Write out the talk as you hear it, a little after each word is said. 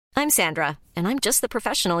I'm Sandra, and I'm just the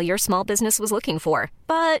professional your small business was looking for.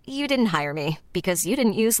 But you didn't hire me because you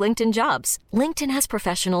didn't use LinkedIn Jobs. LinkedIn has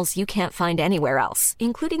professionals you can't find anywhere else,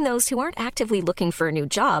 including those who aren't actively looking for a new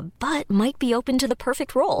job, but might be open to the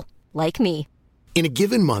perfect role, like me. In a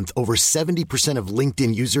given month, over 70% of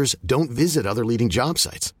LinkedIn users don't visit other leading job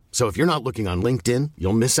sites. So if you're not looking on LinkedIn,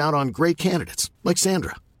 you'll miss out on great candidates like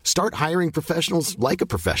Sandra. Start hiring professionals like a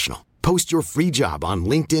professional. Post your free job on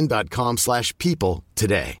linkedin.com/people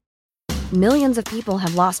today. Millions of people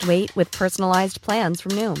have lost weight with personalized plans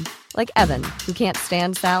from Noom. Like Evan, who can't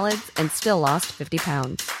stand salads and still lost 50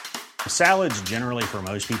 pounds. Salads generally for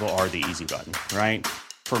most people are the easy button, right?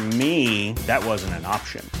 For me, that wasn't an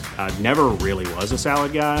option. I never really was a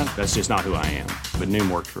salad guy. That's just not who I am. But Noom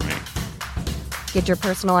worked for me. Get your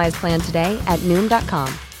personalized plan today at Noom.com.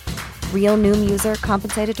 Real Noom user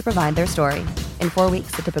compensated to provide their story. In 4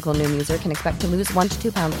 weeks, the typical Noom user can expect to lose 1 to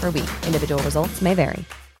 2 pounds per week. Individual results may vary.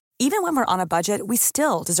 Even when we're on a budget, we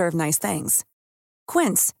still deserve nice things.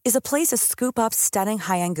 Quince is a place to scoop up stunning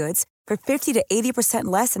high-end goods for 50 to 80%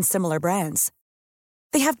 less than similar brands.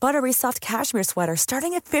 They have buttery soft cashmere sweaters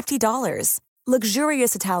starting at $50,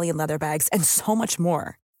 luxurious Italian leather bags, and so much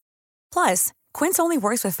more. Plus, Quince only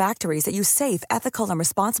works with factories that use safe, ethical, and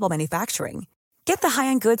responsible manufacturing. Get the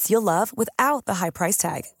high-end goods you'll love without the high price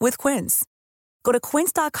tag with Quince. Go to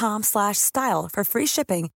quince.com/style for free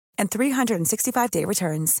shipping and 365-day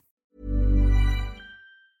returns.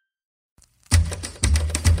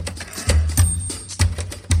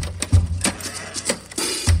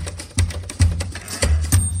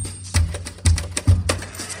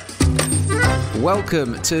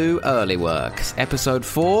 Welcome to Early Works, episode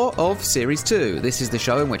 4 of series 2. This is the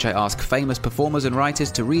show in which I ask famous performers and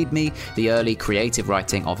writers to read me the early creative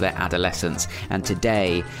writing of their adolescence. And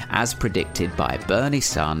today, as predicted by Bernie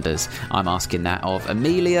Sanders, I'm asking that of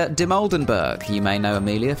Amelia Dimoldenberg. You may know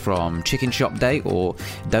Amelia from Chicken Shop Date or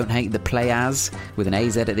Don't Hate the Play As with an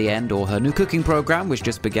AZ at the end, or her new cooking program which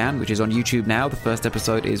just began, which is on YouTube now. The first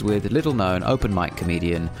episode is with little-known open mic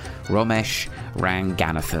comedian Romesh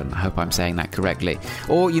Ranganathan. I hope I'm saying that correctly.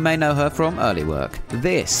 Or you may know her from Early Work.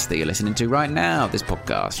 This that you're listening to right now, this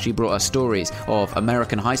podcast. She brought us stories of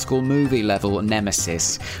American high school movie level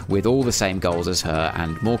nemesis with all the same goals as her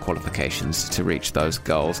and more qualifications to reach those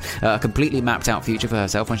goals. A completely mapped out future for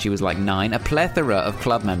herself when she was like 9, a plethora of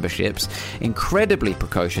club memberships, incredibly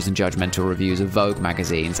precocious and judgmental reviews of Vogue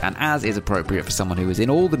magazines, and as is appropriate for someone who is in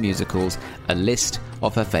all the musicals, a list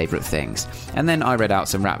of her favourite things. And then I read out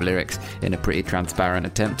some rap lyrics in a pretty transparent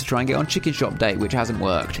attempt to try and get on Chicken Shop Date, which hasn't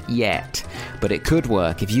worked yet, but it could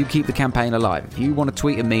work if you keep the campaign alive. If you want to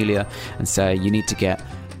tweet Amelia and say you need to get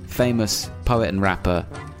famous poet and rapper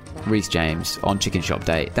Reece James on Chicken Shop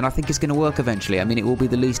Date, then I think it's going to work eventually. I mean, it will be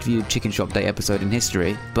the least viewed Chicken Shop Date episode in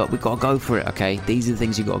history, but we've got to go for it, okay? These are the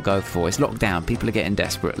things you've got to go for. It's locked down. People are getting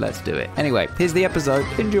desperate. Let's do it. Anyway, here's the episode.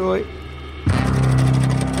 Enjoy.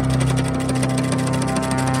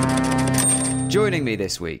 Joining me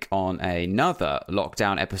this week on another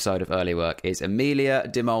lockdown episode of Early Work is Amelia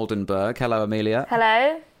Dimoldenberg. Hello, Amelia.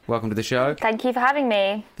 Hello. Welcome to the show. Thank you for having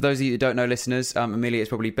me. For those of you who don't know, listeners, Amelia is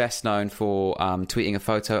probably best known for tweeting a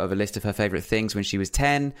photo of a list of her favourite things when she was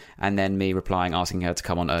 10, and then me replying, asking her to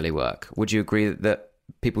come on Early Work. Would you agree that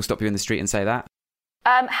people stop you in the street and say that?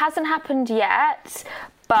 Hasn't happened yet,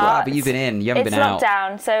 but you've been in, you haven't been out. It's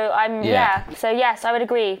lockdown, so so yes, I would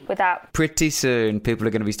agree with that. Pretty soon, people are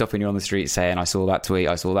going to be stopping you on the street saying, I saw that tweet,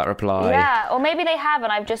 I saw that reply. Yeah, or maybe they have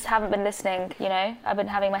and I just haven't been listening, you know? I've been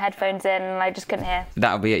having my headphones in and I just couldn't hear.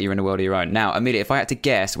 That'll be it, you're in a world of your own. Now, Amelia, if I had to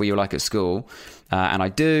guess what you were like at school, and I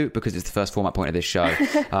do, because it's the first format point of this show,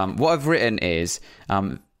 what I've written is,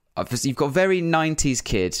 you've got a very 90s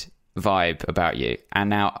kid vibe about you, and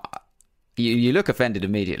now... You look offended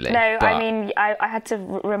immediately. No, I mean, I had to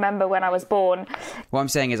remember when I was born. What I'm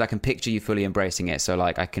saying is I can picture you fully embracing it. So,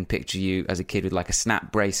 like, I can picture you as a kid with, like, a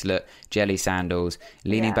snap bracelet, jelly sandals,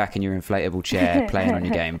 leaning back in your inflatable chair, playing on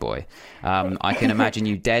your Game Boy. I can imagine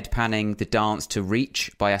you deadpanning the dance to Reach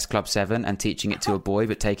by S Club 7 and teaching it to a boy,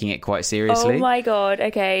 but taking it quite seriously. Oh, my God.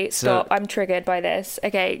 Okay, stop. I'm triggered by this.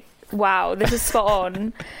 Okay, wow, this is spot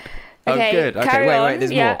on. Okay, oh, good. Okay, wait,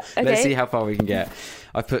 there's more. Okay. Let's see how far we can get.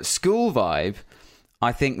 I've put school vibe,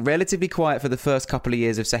 I think relatively quiet for the first couple of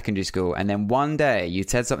years of secondary school, and then one day you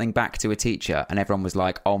said something back to a teacher and everyone was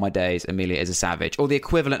like, oh my days, Amelia is a savage, or the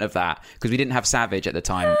equivalent of that, because we didn't have savage at the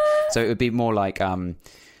time. So it would be more like,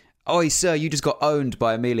 oh sir, you just got owned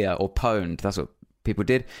by Amelia, or pwned. That's what people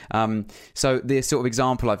did. So the sort of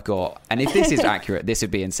example I've got, and if this is accurate, this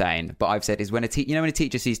would be insane, but I've said is when when a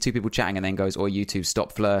teacher sees two people chatting and then goes, oi you two,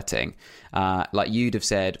 stop flirting, like you'd have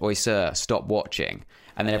said, oi sir, stop watching.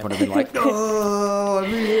 And then everyone would be like, oh,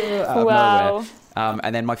 out of Wow. nowhere.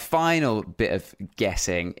 And then my final bit of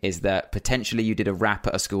guessing is that potentially you did a rap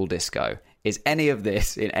at a school disco. Is any of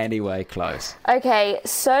this in any way close? Okay,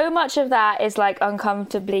 so much of that is like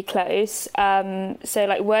uncomfortably close. So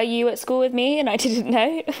like, were you at school with me and I didn't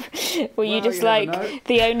know? Were you just like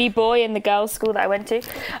the only boy in the girls' school that I went to?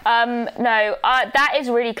 No, that is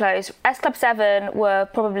really close. S Club 7 were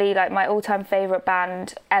probably like my all-time favourite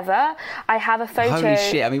band ever. I have a photo. Holy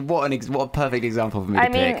shit! I mean, what a perfect example for me to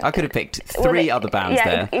pick. I could have picked three other bands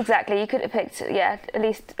there. Yeah, exactly. You could have picked at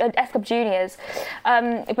least S Club Juniors.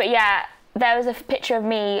 But yeah. There was a picture of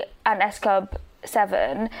me and S Club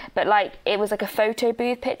 7, but like it was like a photo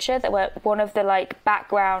booth picture that were one of the like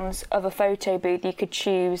backgrounds of a photo booth. You could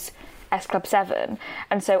choose S Club 7,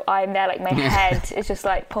 and so I'm there, like my head is just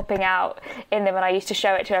like popping out in them, and I used to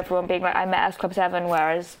show it to everyone being like, I met S Club 7,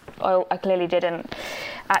 whereas I clearly didn't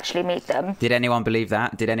actually meet them. Did anyone believe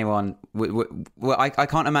that? Did anyone? Well, I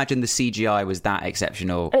can't imagine the CGI was that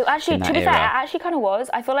exceptional. Actually, in that to be era. fair, it actually kind of was.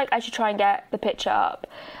 I feel like I should try and get the picture up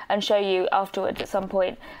and show you afterwards at some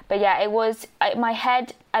point. But yeah, it was my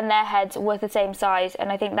head and their heads were the same size,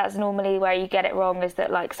 and I think that's normally where you get it wrong, is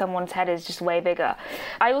that like someone's head is just way bigger.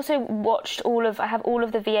 I also watched I have all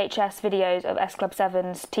of the VHS videos of S Club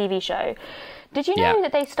 7's TV show. Did you know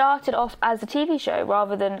that they started off as a TV show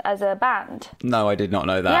rather than as a band? No, I did not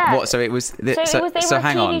know that. Yeah. What? So it was. They were a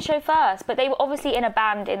TV show first, but they were obviously in a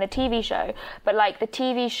band in the TV show. But like the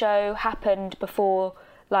TV show happened before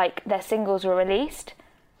like their singles were released.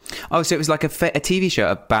 Oh, so it was like a TV show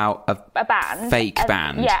about a band, fake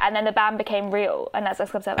band. Yeah, and then the band became real, and that's S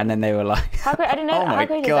Club 7. And then they were like, how great! I didn't know. Oh my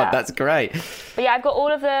god, that's great. But yeah, I've got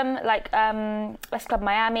all of them, like S Club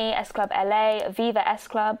Miami, S Club LA, Viva S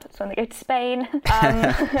Club. It's when they go to Spain.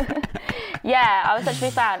 Yeah, I was such a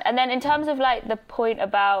big fan. And then in terms of like the point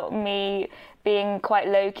about me being quite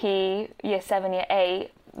low key, year 7, year 8,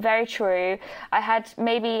 very true. I had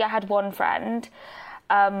one friend,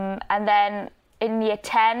 and then in year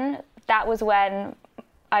 10, that was when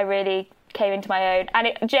I really came into my own. And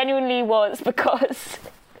it genuinely was because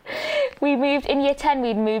we moved, in year 10,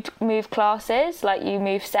 we'd moved classes, like you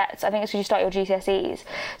move sets. I think it's when you start your GCSEs.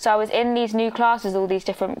 So I was in these new classes, all these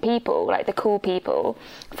different people, like the cool people,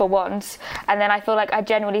 for once. And then I feel like I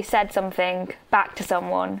genuinely said something back to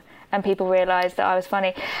someone, and people realised that I was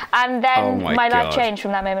funny. And then my life changed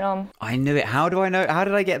from that moment on. I knew it. How do I know? How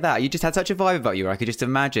did I get that? You just had such a vibe about you where I could just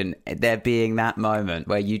imagine there being that moment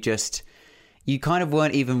where you kind of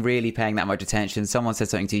weren't even really paying that much attention. Someone said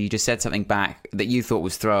something to you. You just said something back that you thought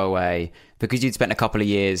was throwaway because you'd spent a couple of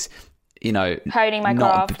years, honing my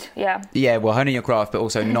craft. Yeah, well, honing your craft, but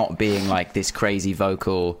also not being like this crazy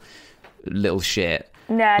vocal little shit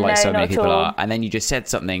so many people are. And then you just said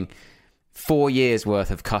something, 4 years worth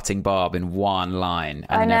of cutting barb in one line,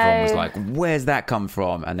 and then everyone was like, where's that come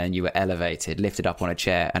from? And then you were elevated, lifted up on a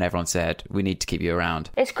chair, and everyone said, we need to keep you around.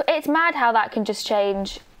 It's mad how that can just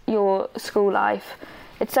change your school life.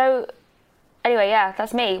 It's so... Anyway, yeah,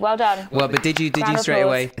 that's me. Well done. Well, but did you straight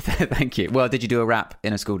away... Thank you. Well, did you do a rap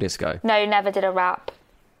in a school disco? No, never did a rap.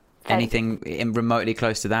 Anything remotely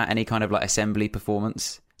close to that? Any kind of like assembly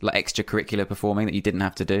performance, like extracurricular performing that you didn't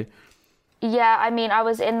have to do? Yeah, I mean, I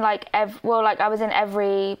was in I was in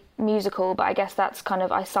every musical, but I guess that's kind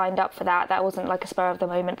of, I signed up for that. That wasn't like a spur of the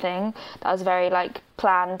moment thing. That was very like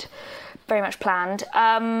planned, very much planned.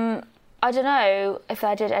 I don't know if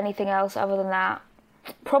I did anything else other than that.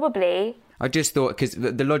 Probably. I just thought, because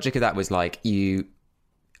the logic of that was like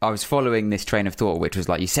I was following this train of thought, which was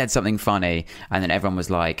like, you said something funny, and then everyone was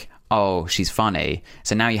like, oh, she's funny.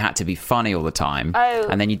 So now you had to be funny all the time. Oh.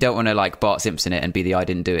 And then you don't want to like Bart Simpson it and be the I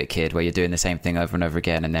didn't do it kid, where you're doing the same thing over and over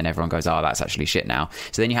again, and then everyone goes, oh, that's actually shit now.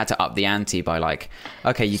 So then you had to up the ante by like,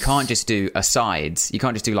 okay, you can't just do asides. You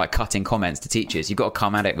can't just do like cutting comments to teachers. You've got to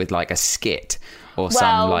come at it with like a skit or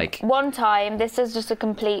some like... One time, this is just a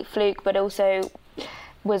complete fluke, but also...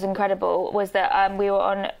 was incredible, was that we were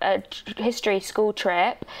on a history school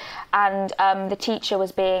trip, and the teacher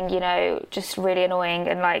was being, just really annoying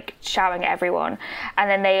and like shouting at everyone,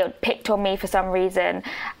 and then they picked on me for some reason,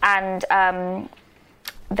 and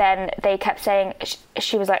then they kept saying,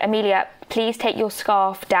 she was like, Amelia, please take your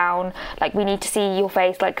scarf down, like we need to see your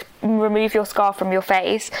face, like remove your scarf from your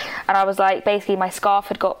face. And I was like, basically my scarf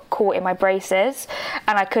had got caught in my braces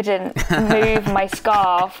and I couldn't move my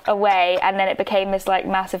scarf away, and then it became this like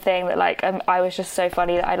massive thing that like I was just so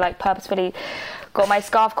funny that I like purposefully got my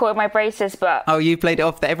scarf caught in my braces. But you played it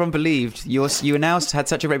off that everyone believed you now had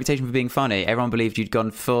such a reputation for being funny. Everyone believed you'd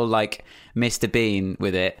gone full like Mr. Bean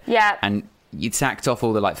with it. Yeah. And you'd sacked off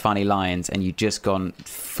all the like funny lines and you'd just gone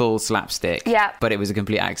full slapstick. Yeah. But it was a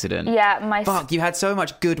complete accident. Yeah, Fuck, you had so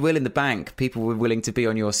much goodwill in the bank. People were willing to be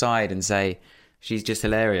on your side and say, she's just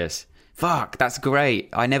hilarious. Fuck, that's great.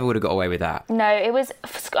 I never would have got away with that. No,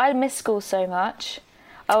 I miss school so much.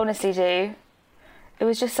 I honestly do. It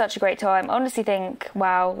was just such a great time. I honestly think,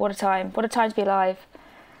 wow, what a time. What a time to be alive.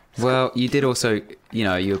 Well, you did also, you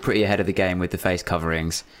know, you were pretty ahead of the game with the face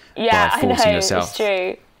coverings. Yeah, by forcing I know, yourself it's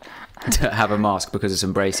true. to have a mask because of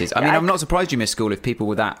some braces. I mean, I'm not surprised you missed school if people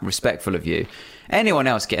were that respectful of you. Anyone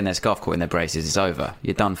else getting their scarf caught in their braces is over.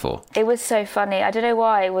 You're done for. It was so funny. I don't know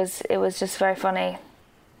why. It was just very funny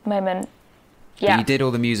moment. Yeah. But you did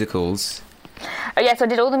all the musicals. Oh, yes, I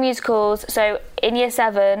did all the musicals. So in year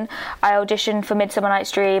 7, I auditioned for Midsummer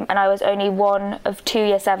Night's Dream, and I was only one of 2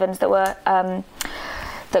 year 7s that were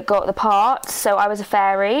that got the part. So I was a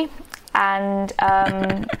fairy, and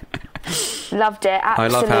loved it. Absolutely I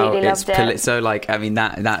love how loved it. So like, I mean,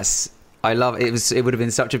 that's. I love it. It would have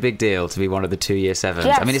been such a big deal to be one of the 2 year 7s.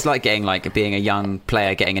 Yes. I mean, it's like being a young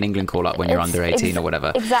player getting an England call up when you're under 18 or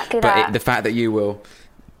whatever. Exactly but that. The fact that you're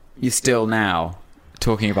still now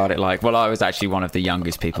talking about it like, well, I was actually one of the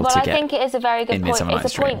youngest people to get. Well, I think it is a very good point.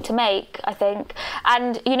 It's a point to make, I think.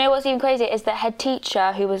 And you know what's even crazier is the head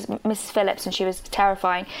teacher, who was Mrs. Phillips, and she was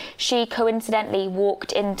terrifying. She coincidentally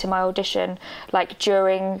walked into my audition, like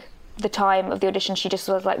during the time of the audition. She just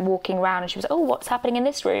was like walking around, and she was like, oh, what's happening in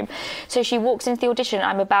this room? So she walks into the audition.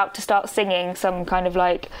 I'm about to start singing some kind of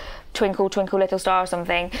like Twinkle, Twinkle, Little Star or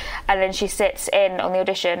something. And then she sits in on the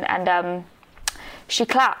audition, and she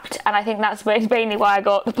clapped, and I think that's mainly why I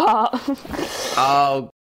got the part. Oh,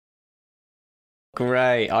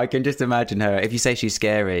 great. I can just imagine her, if you say she's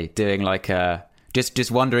scary, doing like just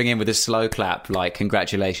wandering in with a slow clap, like,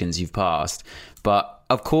 congratulations, you've passed. But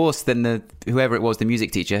of course, then whoever it was, the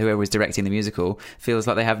music teacher, whoever was directing the musical, feels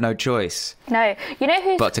like they have no choice. No. You know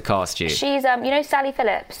who's... but to cast you. She's, you know Sally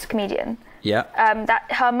Phillips, comedian? Yeah. That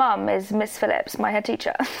her mum is Miss Phillips, my head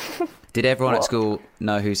teacher. Did everyone at school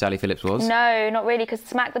know who Sally Phillips was? No, not really, because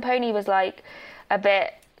Smack the Pony was like a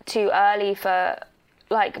bit too early for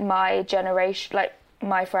like my generation, like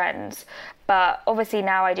my friends. But obviously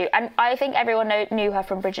now I do. And I think everyone knew her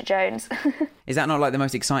from Bridget Jones. Is that not like the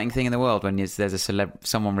most exciting thing in the world when there's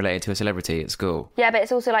someone related to a celebrity at school? Yeah, but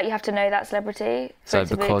it's also like you have to know that celebrity. So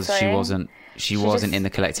because she wasn't in the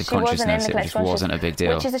collective consciousness, it just wasn't a big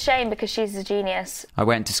deal. Which is a shame, because she's a genius. I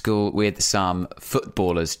went to school with some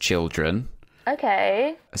footballers' children.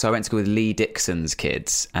 Okay. So I went to school with Lee Dixon's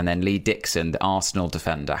kids, and then Lee Dixon, the Arsenal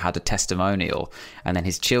defender, had a testimonial, and then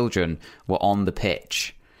his children were on the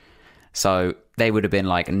pitch. So they would have been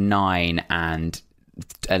like 9 and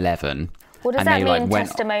 11. What does that mean,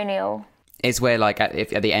 testimonial? It's where, like,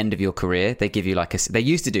 at the end of your career, they give you like they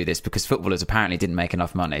used to do this because footballers apparently didn't make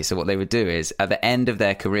enough money. So what they would do is, at the end of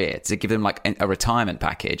their career, to give them like a retirement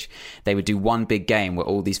package, they would do one big game where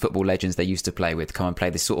all these football legends they used to play with come and play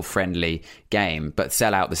this sort of friendly game, but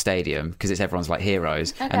sell out the stadium because it's everyone's like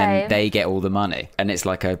heroes, and then they get all the money. And it's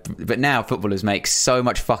like but now footballers make so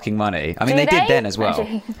much fucking money. I mean, they did then as well.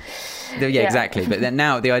 Yeah, exactly. But then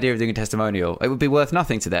now the idea of doing a testimonial, it would be worth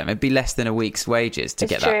nothing to them. It'd be less than a week's wages to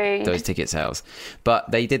get those ticket sales.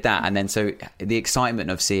 But they did that, and then so the excitement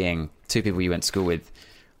of seeing 2 people you went to school with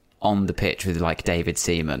on the pitch with like David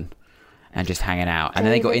Seaman and just hanging out, and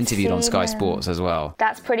then they got interviewed on Sky Sports as well.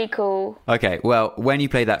 That's pretty cool. Okay, well, when you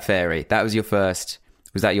played that fairy, that was your first.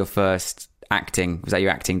 Was that your first acting? Was that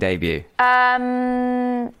your acting debut?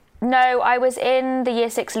 No, I was in the year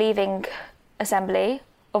 6 leaving assembly,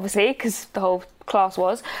 obviously, because the whole class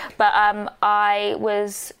was. But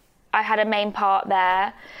I had a main part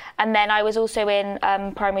there, and then I was also in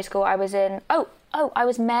primary school. I was in I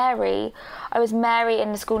was Mary. I was Mary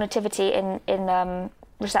in the school nativity in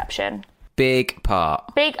reception. Big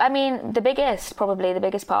part. I mean, the biggest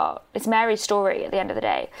part. It's Mary's story at the end of the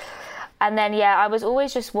day. And then I was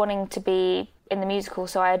always just wanting to be in the musical,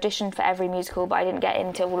 so I auditioned for every musical, but I didn't get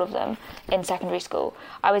into all of them in secondary school.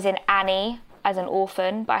 I was in Annie as an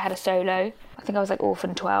orphan, but I had a solo. I think I was like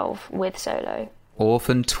orphan 12 with solo.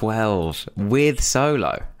 Orphan 12 with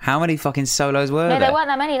solo. How many fucking solos were there? No, there weren't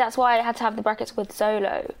that many. That's why I had to have the brackets with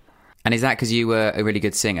solo. And is that because you were a really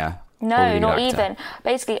good singer? No, not even.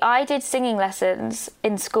 Basically, I did singing lessons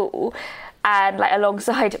in school and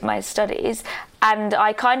alongside my studies, and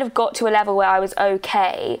I kind of got to a level where I was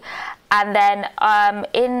okay. And then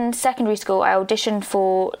in secondary school, I auditioned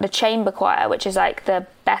for the chamber choir, which is like the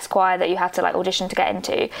best choir that you have to like audition to get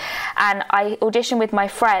into. And I auditioned with my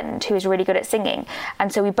friend who was really good at singing.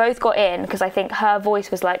 And so we both got in because I think her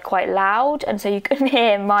voice was like quite loud, and so you couldn't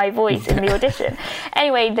hear my voice in the audition.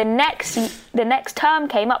 Anyway, the next term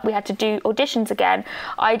came up, we had to do auditions again.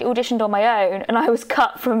 I auditioned on my own, and I was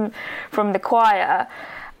cut from the choir.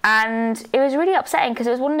 And it was really upsetting because it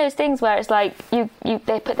was one of those things where it's like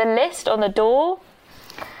they put the list on the door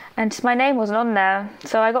and my name wasn't on there.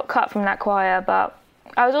 So I got cut from that choir, but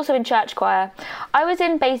I was also in church choir. I was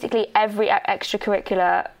in basically every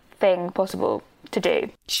extracurricular thing possible to do.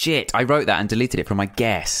 Shit, I wrote that and deleted it from my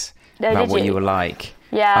guess Oh, about did what you? you were like.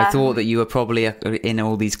 Yeah. I thought that you were probably in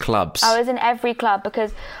all these clubs. I was in every club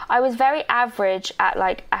because I was very average at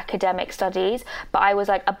like academic studies, but I was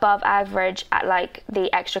like above average at like the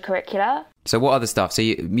extracurricular. So what other stuff? So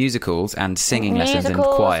musicals and singing lessons and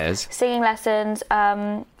choirs. Singing lessons.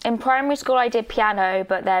 In primary school I did piano,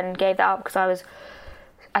 but then gave that up because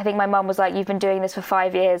I think my mum was like, you've been doing this for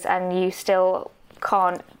 5 years and you still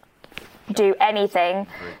can't do anything,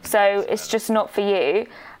 so it's just not for you.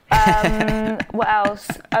 What else?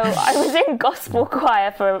 Oh, I was in gospel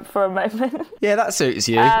choir for a moment. Yeah, that suits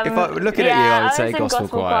you. If I were looking at you, I would say gospel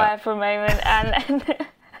choir for a moment,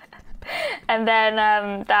 and then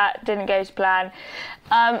that didn't go to plan.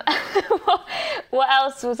 What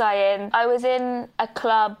else was I in? I was in a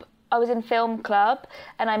club. I was in film club,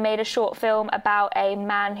 and I made a short film about a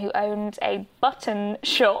man who owns a button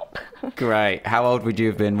shop. Great. How old would you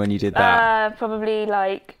have been when you did that? Probably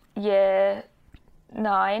like year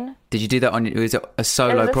 9. Did you do that on? It was a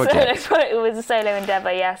solo project. It was a solo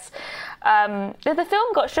endeavour, yes. The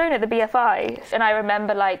film got shown at the BFI, and I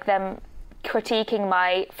remember like them critiquing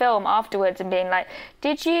my film afterwards and being like,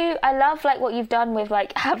 I love like what you've done with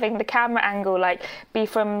like having the camera angle like be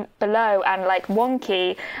from below and like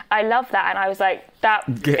wonky. I love that. And I was like, that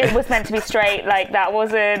it was meant to be straight, like that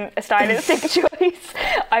wasn't a stylistic choice.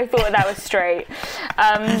 I thought that was straight.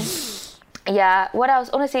 Yeah, what else?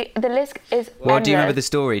 Honestly, the list is Well, endless. do you remember the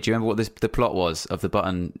story? Do you remember what the plot was of the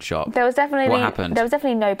button shop? What happened? There was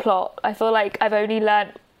definitely no plot. I feel like I've only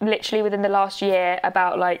learnt literally within the last year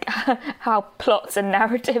about like how plots and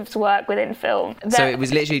narratives work within film. So it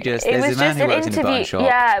was literally just there's a man who works in a button shop.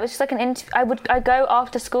 Yeah, it was just like an interview. I go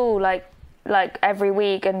after school like every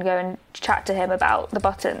week and go and chat to him about the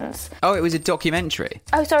buttons. Oh, it was a documentary.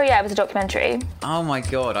 Oh, sorry, yeah, it was a documentary. Oh my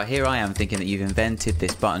god, here I am thinking that you've invented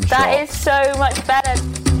this button shop. That is so much better.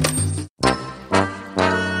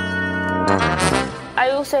 I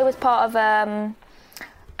also was part of a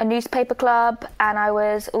newspaper club, and I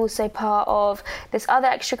was also part of this other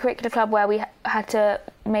extracurricular club where we had to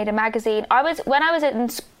made a magazine. When I was in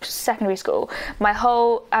secondary school, my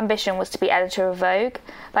whole ambition was to be editor of Vogue.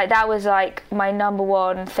 Like that was like my number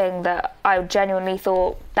one thing that I genuinely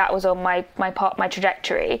thought that was on my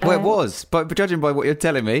trajectory. Well, it was, but judging by what you're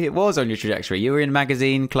telling me, it was on your trajectory. You were in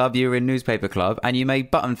magazine club, you were in newspaper club, and you made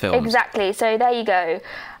button films. Exactly. So there you go.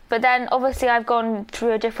 But then obviously I've gone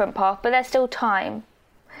through a different path, but there's still time.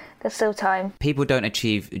 There's still time. People don't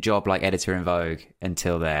achieve a job like editor in Vogue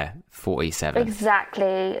until they're 47.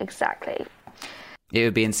 Exactly. It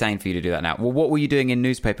would be insane for you to do that now. Well, what were you doing in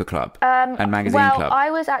newspaper club and magazine club? Well,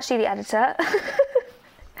 I was actually the editor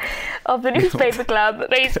of the newspaper club.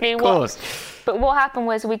 Basically, but what happened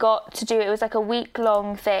was we got to do it was like a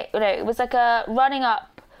week-long thing. No, it was like a running up.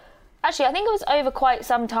 Actually, I think it was over quite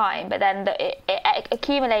some time, but then it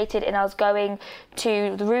accumulated, and I was going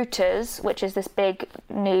to the Reuters, which is this big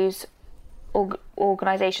news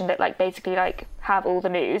organisation that like basically like have all the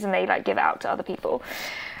news and they like give it out to other people,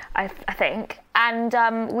 I think. And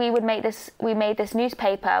we made this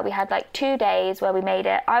newspaper. We had like 2 days where we made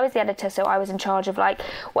it. I was the editor, so I was in charge of like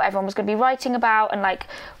what everyone was going to be writing about and like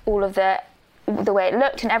all of the way it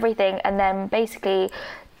looked and everything. And then basically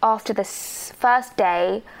after this first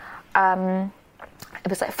day, it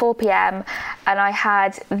was like 4 p.m. and I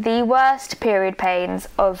had the worst period pains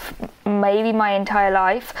of maybe my entire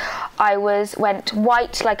life. I went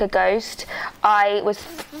white like a ghost. I was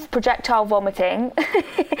projectile vomiting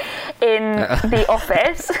in the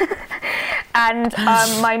office, and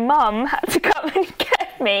my mum had to come and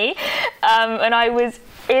get me, and I was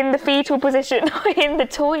in the fetal position in the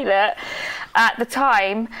toilet at the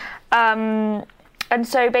time. And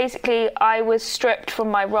so basically I was stripped from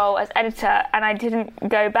my role as editor and I didn't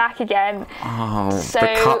go back again. Oh, so,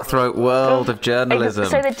 the cutthroat world of journalism.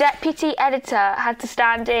 So the deputy editor had to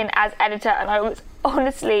stand in as editor, and I was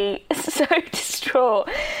honestly so distraught.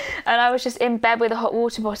 And I was just in bed with a hot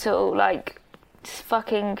water bottle, like just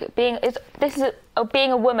fucking being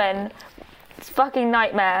a woman It's a fucking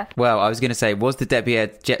nightmare. Well, I was going to say, was the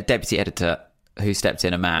deputy editor who stepped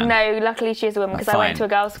in a man? No, luckily she is a woman because I went to a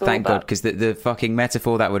girls' school. Thank God, because the fucking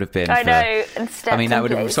metaphor that would have been. I know. And that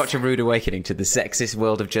would have been such a rude awakening to the sexist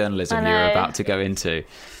world of journalism you're about to go into.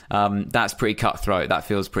 That's pretty cutthroat. That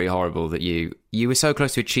feels pretty horrible that you were so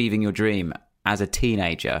close to achieving your dream as a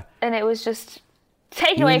teenager. And it was just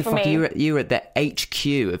taken away from me. You were at the HQ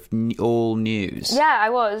of All News. Yeah,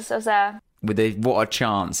 I was there. With what a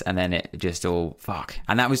chance, and then it just all fuck.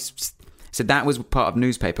 And that was part of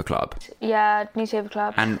Newspaper Club. Yeah, Newspaper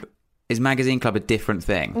Club. And is Magazine Club a different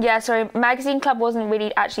thing? Yeah, sorry, Magazine Club wasn't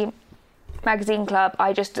really actually Magazine Club.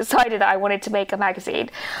 I just decided that I wanted to make a magazine.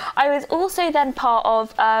 I was also then part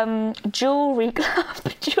of Jewellery Club.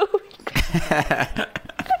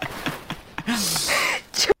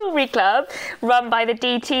 Jewellery Club, run by the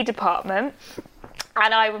DT department,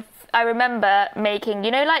 and I remember making,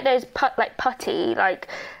 like those putty, like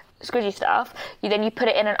squidgy stuff. Then you put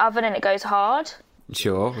it in an oven and it goes hard.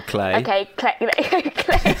 Sure, clay. Okay, clay.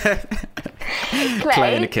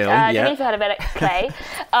 Clay in a kiln, I don't know if you heard about it, clay.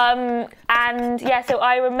 And yeah, so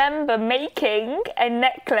I remember making a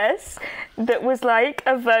necklace that was like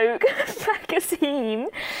a Vogue magazine,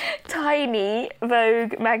 tiny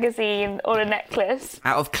Vogue magazine on a necklace.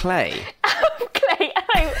 Out of clay? Out of clay.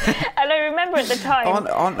 And I remember at the time...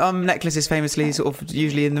 Aren't necklaces famously sort of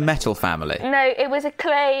usually in the metal family? No, it was a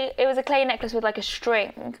clay necklace with like a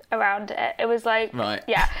string around it. It was like... Right.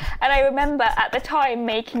 Yeah. And I remember at the time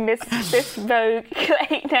making this Vogue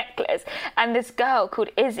clay necklace, and this girl called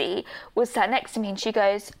Izzy was sat next to me and she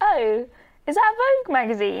goes, "Oh, is that a Vogue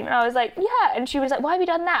magazine?" And I was like, "Yeah." And she was like, "Why have you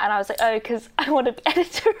done that?" And I was like, "Oh, because I want to be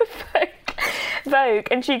editor of Vogue."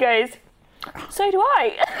 And she goes, "So do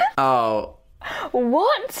I." Oh.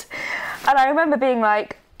 What? And I remember being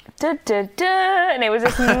like, duh, duh, duh, and it was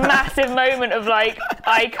this massive moment of like,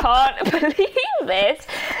 I can't believe this,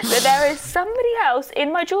 that there is somebody else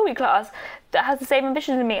in my jewellery class that has the same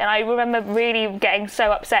ambitions as me. And I remember really getting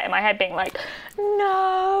so upset in my head, being like,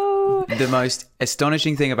 no. The most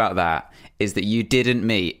astonishing thing about that is that you didn't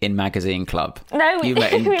meet in Magazine Club. No, you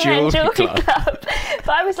met in Jewellery Club. But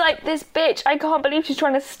I was like, this bitch, I can't believe she's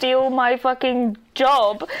trying to steal my fucking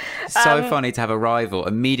job. So funny to have a rival.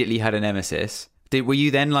 Immediately had a nemesis. Were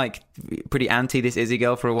you then like pretty anti this Izzy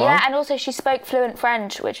girl for a while? Yeah, and also she spoke fluent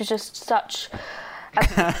French, which was just such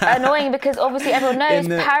annoying because obviously everyone knows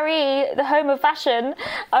Paris, the home of fashion.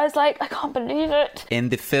 I was like, I can't believe it. In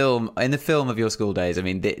the film of your school days, I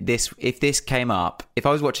mean, if this came up, if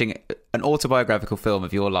I was watching an autobiographical film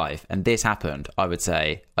of your life and this happened, I would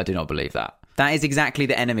say, I do not believe that. That is exactly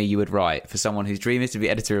the enemy you would write for someone whose dream is to be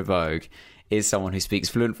editor of Vogue. Is someone who speaks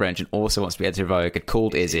fluent French and also wants to be editor of Vogue, and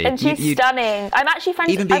called Izzy. And she's stunning. I'm actually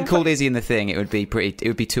friends. Even being called Izzy in the thing, it would be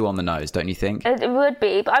too on the nose, don't you think? It would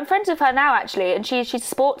be, but I'm friends with her now actually, and she's a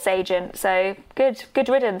sports agent, so good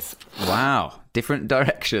riddance. Wow, different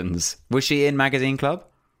directions. Was she in Magazine Club?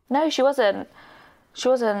 No, she wasn't.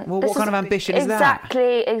 Well, what kind of ambition is that?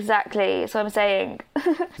 Exactly. So I'm saying.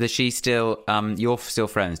 Does she still? You're still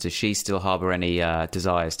friends. Does she still harbour any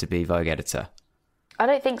desires to be Vogue editor? I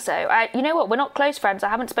don't think so. You know what? We're not close friends. I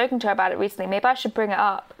haven't spoken to her about it recently. Maybe I should bring it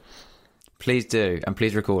up. Please do, and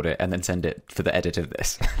please record it and then send it for the edit of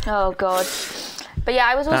this. Oh God! But yeah,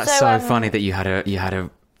 I was also. That's so funny that you had a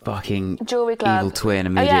fucking jewelry club evil twin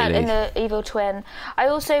immediately. Oh yeah, in the evil twin. I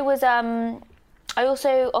also was. I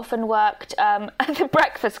also often worked at the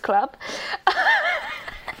Breakfast Club.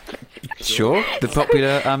 Sure, the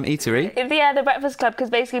popular eatery. Yeah, the Breakfast Club, because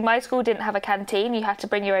basically my school didn't have a canteen. You had to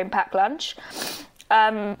bring your own packed lunch.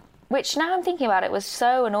 Which now I'm thinking about it was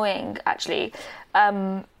so annoying actually,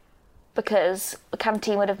 because the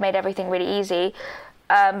canteen would have made everything really easy.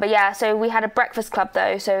 But yeah, so we had a breakfast club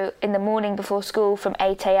though. So in the morning before school from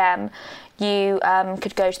 8 a.m, you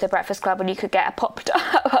could go to the breakfast club and you could get a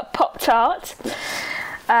Pop-Tart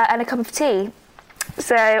and a cup of tea.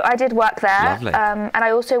 So I did work there. Lovely. And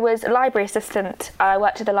I also was a library assistant. I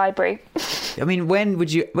worked at the library. I mean, when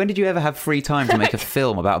did you ever have free time to make a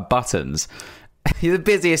film about buttons? You're the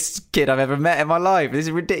busiest kid I've ever met in my life. This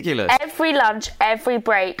is ridiculous. Every lunch, every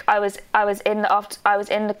break, I was in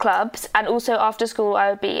the clubs, and also after school, I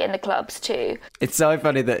would be in the clubs too. It's so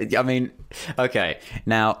funny that okay,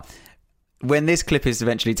 now. When this clip is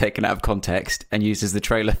eventually taken out of context and used as the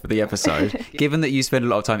trailer for the episode, given that you spend a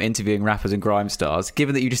lot of time interviewing rappers and grime stars,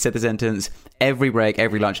 given that you just said the sentence, every break,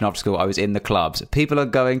 every lunch and after school, I was in the clubs, people are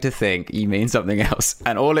going to think you mean something else.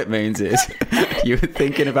 And all it means is you were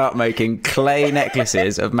thinking about making clay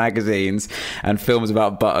necklaces of magazines and films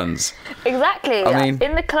about buttons. Exactly. I mean,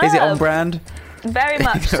 in the club. Is it on brand? Very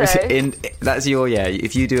much so. That's your,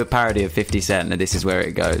 if you do a parody of 50 Cent, then this is where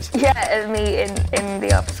it goes. Yeah, me in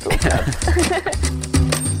the after school club.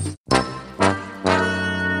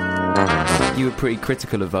 You were pretty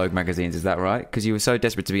critical of Vogue magazines, is that right? Because you were so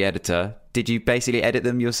desperate to be editor. Did you basically edit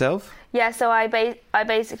them yourself? Yeah, so I've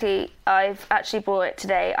actually bought it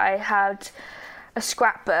today. I had a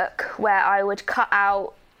scrapbook where I would cut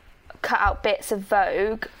out bits of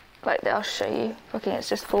Vogue. Like, I'll show you. Fucking, it's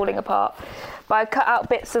just falling apart. But I cut out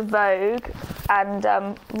bits of Vogue and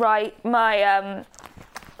write my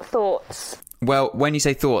thoughts. Well, when you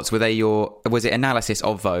say thoughts, was it analysis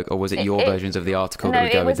of Vogue, or was it your versions of the article that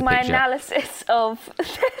would go with the picture? No, it was my analysis of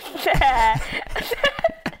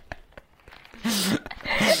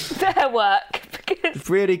their work.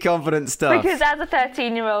 Really confident stuff. Because as a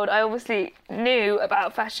 13-year-old, I obviously knew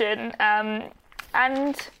about fashion, and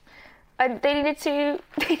they needed to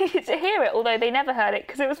hear it, although they never heard it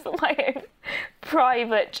because it was for my own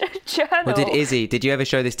private journal. Well, did you ever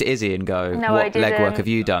show this to Izzy and go, no, what legwork have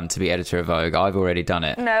you done to be editor of Vogue? I've already done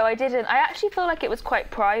it. No, I didn't. I actually feel like it was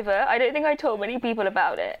quite private. I don't think I told many people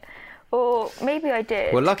about it. Or maybe I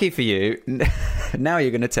did. Well, lucky for you, now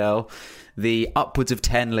you're going to tell the upwards of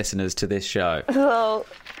 10 listeners to this show. Well,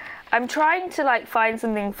 I'm trying to find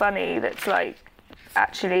something funny that's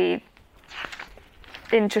actually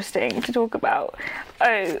interesting to talk about.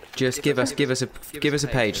 Oh, just give us a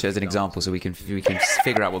page as an example so we can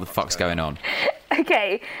figure out what the fuck's going on.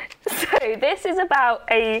 Okay, so this is about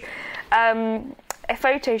a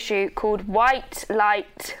photo shoot called White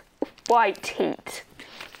Light, White Heat.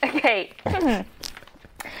 Okay,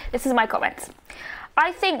 this is my comments.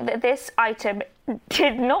 I think that this item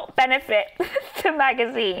did not benefit the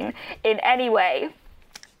magazine in any way.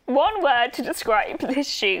 One word to describe this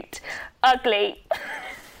shoot: ugly.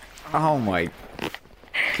 Oh my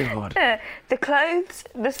God. The clothes,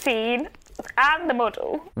 the scene, and the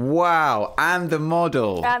model. Wow, and the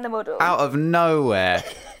model. And the model. Out of nowhere.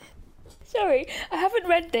 Sorry, I haven't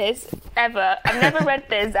read this ever. I've never read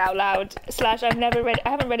this out loud. / I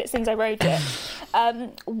haven't read it since I wrote it.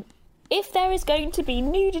 If there is going to be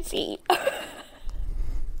nudity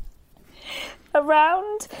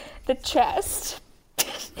around the chest,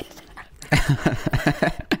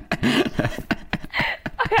 I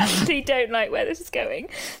actually don't like where this is going.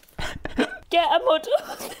 Get a model.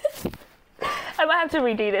 I might have to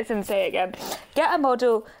redo this and say it again. Get a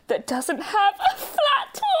model that doesn't have a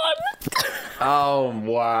flat one. Oh,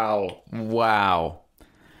 wow.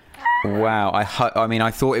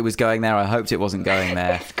 I thought it was going there. I hoped it wasn't going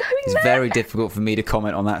there. It's very difficult for me to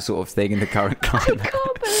comment on that sort of thing in the current climate. I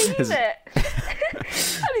can't believe it.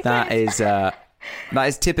 That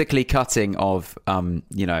is typically cutting of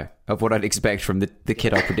what I'd expect from the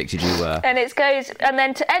kid I predicted you were. And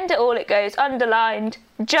then to end it all, it goes underlined,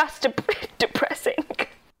 just depressing.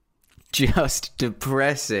 Just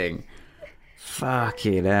depressing.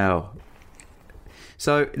 Fucking hell.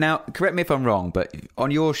 So now, correct me if I'm wrong, but on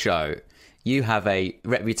your show, you have a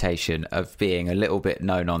reputation of being a little bit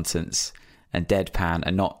no nonsense and deadpan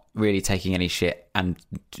and not really taking any shit, and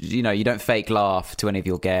you don't fake laugh to any of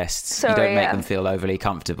your guests. You don't make them feel overly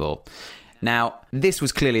comfortable. Now, this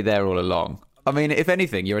was clearly there all along. I mean, if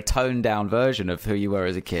anything, you're a toned down version of who you were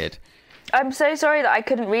as a kid. I'm so sorry that I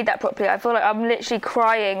couldn't read that properly. I feel like I'm literally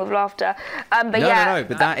crying with laughter. No,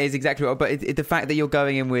 but that is exactly what. But the fact that you're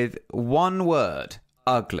going in with one word,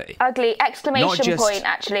 ugly. Ugly, exclamation point,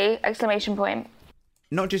 actually. Exclamation point.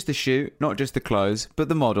 Not just the shoot, not just the clothes, but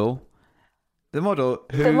the model. The model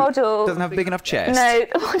who doesn't have a big enough chest. No,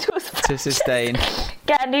 the model's to sustain.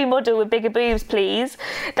 Get a new model with bigger boobs, please.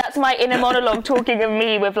 That's my inner monologue talking of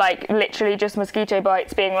me with literally just mosquito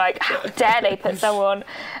bites, being like, how dare they put someone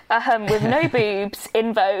with no boobs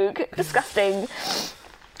in Vogue? Disgusting.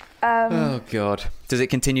 Oh God. Does it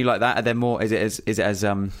continue like that? Are there more? Is it as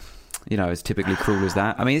as typically cruel as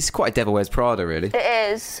that? I mean, it's quite Devil Wears Prada, really.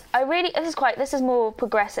 It is. This is more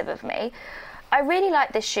progressive of me. I really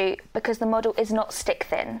like this shoot because the model is not stick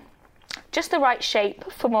thin. Just the right shape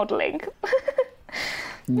for modelling.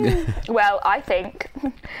 Well, I think.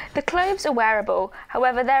 The clothes are wearable.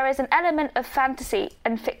 However, there is an element of fantasy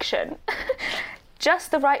and fiction.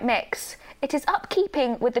 Just the right mix. It is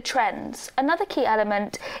upkeeping with the trends. Another key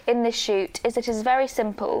element in this shoot is it is very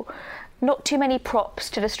simple. Not too many props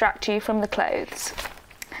to distract you from the clothes.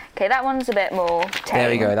 Okay, that one's a bit more tame. There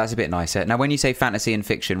we go, that's a bit nicer. Now, when you say fantasy and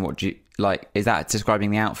fiction, what do you like? Is that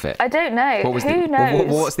describing the outfit? I don't know. Who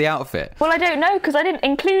knows? What's the outfit? Well, I don't know because I didn't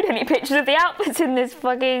include any pictures of the outfits in this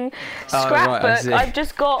fucking scrapbook. Right, I've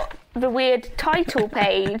just got the weird title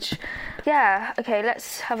page. Yeah, okay,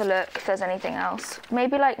 let's have a look if there's anything else.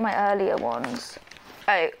 Maybe my earlier ones.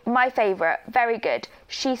 Oh, my favourite. Very good.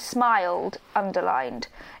 She smiled, underlined.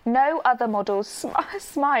 No other models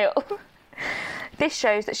smile. This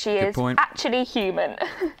shows that she is actually human.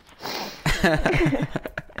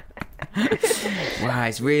 Wow,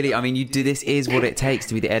 it's really, I mean, this is what it takes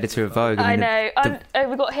to be the editor of Vogue. I know.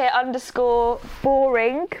 We've got here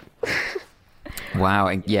 _boring. Wow,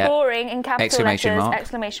 yeah. Boring in capital Exclamation letters, mark.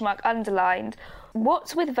 exclamation mark, underlined.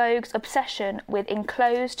 What's with Vogue's obsession with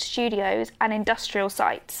enclosed studios and industrial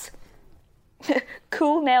sites?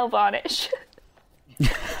 Cool nail varnish.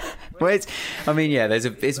 Well, it's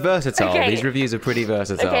versatile. Okay. These reviews are pretty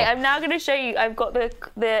versatile. Okay, I'm now going to show you. I've got the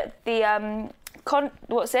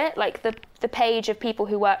page of people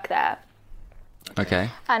who work there. Okay.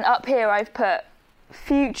 And up here I've put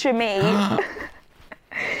future me.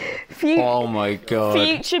 Oh my god.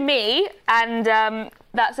 Future me, and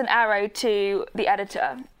that's an arrow to the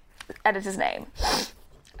editor's name.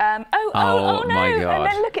 Oh no! My god.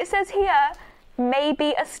 And then look, it says here,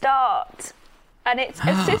 maybe a start. And it's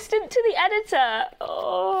assistant to the editor.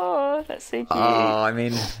 Oh, that's so cute. Oh, I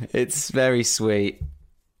mean, it's very sweet.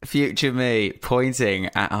 Future me pointing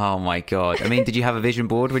at, oh my god. I mean, did you have a vision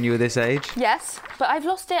board when you were this age? Yes, but I've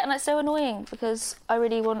lost it and it's so annoying because I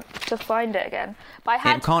really want to find it again. But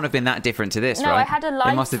It can't have been that different to this, no, right? I had a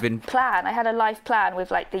life it must have been... plan. I had a life plan with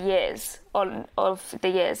like the years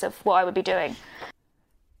of what I would be doing.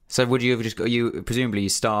 So would you have presumably you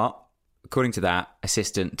start, according to that,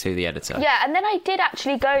 assistant to the editor? Yeah, and then I did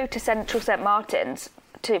actually go to Central St Martin's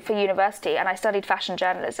for university, and I studied fashion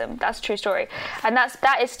journalism. That's a true story, and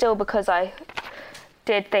that is still because I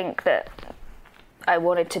did think that I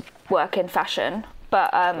wanted to work in fashion.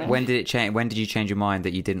 But when did it change? When did you change your mind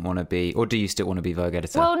that you didn't want to be, or do you still want to be Vogue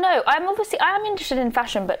editor? Well, no, I am interested in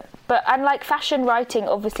fashion, but unlike fashion writing,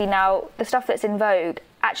 obviously now the stuff that's in Vogue,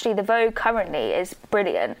 actually the Vogue currently is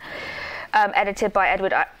brilliant. Edited by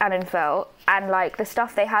Edward Annenfeld, and like the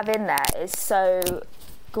stuff they have in there is so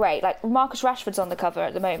great. Like Marcus Rashford's on the cover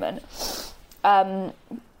at the moment,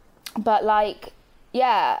 but like,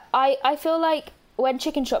 yeah, I feel like when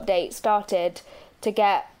Chicken Shop Date started to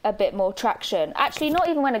get a bit more traction, actually not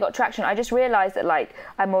even when it got traction, I just realised that like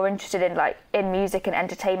I'm more interested in music and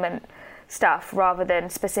entertainment stuff rather than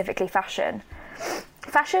specifically fashion.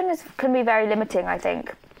 Fashion can be very limiting, I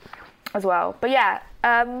think, as well. But yeah,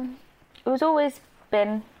 it was always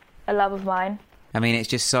been a love of mine. I mean, it's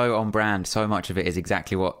just so on brand. So much of it is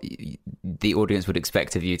exactly what the audience would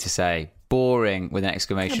expect of you to say. Boring with an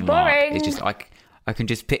exclamation mark. It's just I can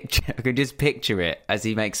just picture it as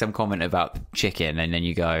he makes some comment about chicken, and then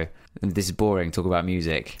you go, "This is boring. Talk about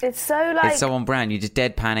music." It's so it's so on brand. You just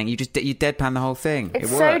deadpanning. You deadpan the whole thing.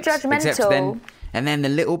 It's it works. so judgmental. Except then the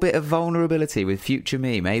little bit of vulnerability with future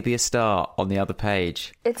me, maybe a start on the other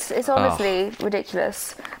page. It's honestly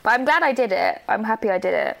ridiculous. But I'm glad I did it. I'm happy I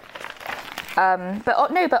did it. But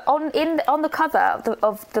on the cover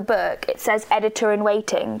of the book, it says editor in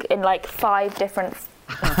waiting in like 5 different fonts.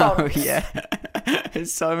 Oh yeah,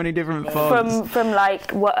 there's so many different fonts from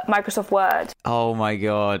like Microsoft Word. Oh my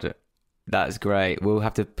god, that's great. We'll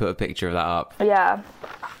have to put a picture of that up. Yeah,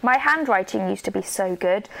 my handwriting used to be so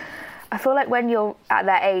good. I feel like when you're at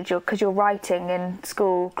that age, because you're writing in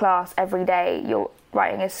school class every day, your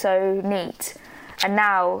writing is so neat. And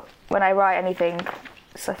now, when I write anything,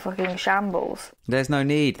 it's a fucking shambles. There's no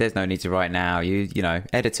need to write now. You know,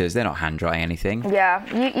 editors, they're not handwriting anything. Yeah,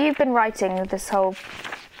 you've been writing this whole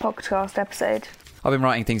podcast episode. I've been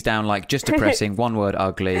writing things down like just depressing, one word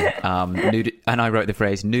ugly, and I wrote the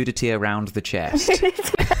phrase nudity around the chest.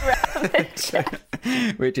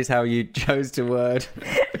 Which is how you chose to word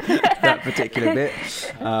that particular bit.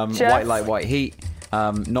 White light, white heat,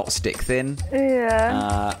 not stick thin.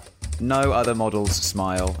 Yeah. No other models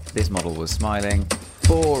smile. This model was smiling.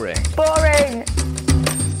 Boring.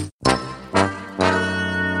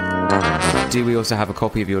 Do we also have a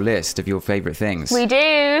copy of your list of your favourite things? We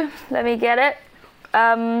do. Let me get it.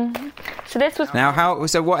 So this was... Now,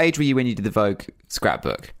 so what age were you when you did the Vogue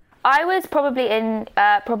scrapbook? I was probably in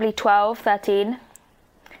 12, 13.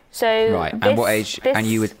 So right, and what age? And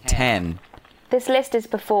you were 10. This list is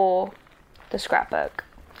before the scrapbook.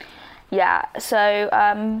 Yeah, so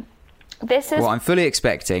this is... Well, I'm fully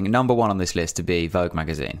expecting number 1 on this list to be Vogue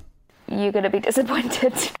magazine. You're going to be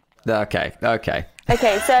disappointed. Okay. Okay,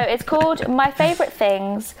 so it's called My Favourite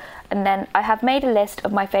Things, and then I have made a list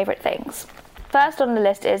of my favourite things. First on the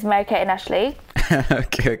list is Mary-Kate and Ashley.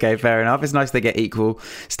 Okay, fair enough. It's nice they get equal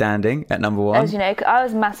standing at number 1. As you know, I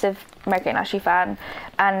was a massive Mary-Kate and Ashley fan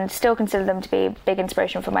and still consider them to be a big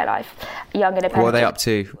inspiration for my life. Young independent. What are they up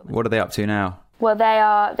to? What are they up to now? Well,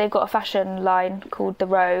 they've got a fashion line called The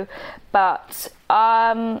Row, but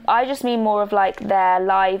I just mean more of like their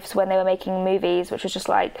lives when they were making movies, which was just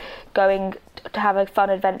like going to have a fun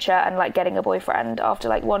adventure and like getting a boyfriend after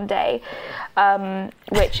like one day,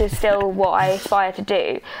 which is still what I aspire to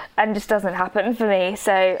do, and just doesn't happen for me.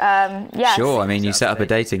 So yeah. Sure, I mean, you set up a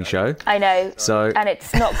dating show. I know. So and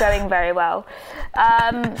it's not going very well.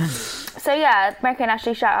 So yeah, Mary-Kate and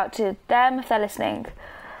Ashley, shout out to them if they're listening.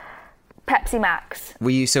 Pepsi Max.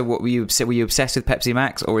 Were you obsessed with Pepsi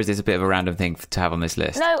Max, or is this a bit of a random thing to have on this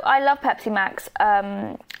list? No, I love Pepsi Max.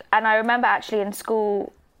 And I remember actually in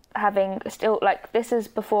school having still, like, this is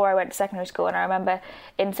before I went to secondary school, and I remember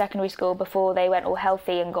in secondary school, before they went all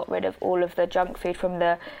healthy and got rid of all of the junk food from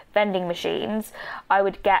the vending machines, I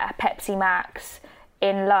would get a Pepsi Max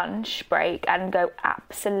in lunch break and go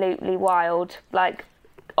absolutely wild, like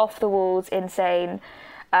off the walls, insane.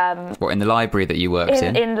 What, in the library that you worked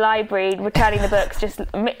in? In the library, returning the books, just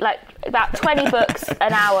like about 20 books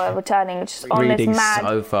an hour returning, just on reading this mad...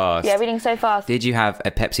 so fast. Yeah, reading so fast. Did you have a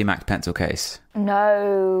Pepsi Max pencil case?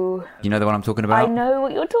 No. You know the one I'm talking about? I know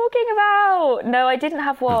what you're talking about. No, I didn't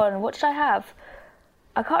have one. What did I have?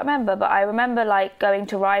 I can't remember, but I remember like going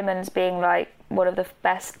to Ryman's being like one of the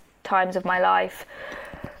best times of my life.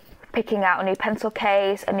 Picking out a new pencil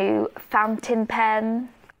case, a new fountain pen.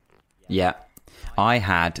 Yeah. I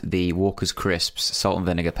had the Walker's Crisps salt and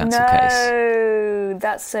vinegar pencil case. No,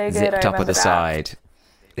 that's so good. Zipped up at the that. side.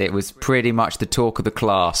 It was pretty much the talk of the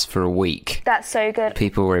class for a week. That's so good.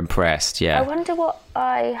 People were impressed, yeah. I wonder what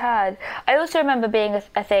I had. I also remember being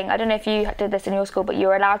a thing, I don't know if you did this in your school, but you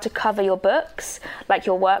were allowed to cover your books, like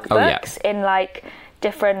your workbooks, in like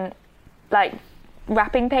different like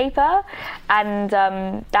wrapping paper, and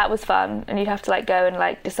that was fun, and you'd have to like go and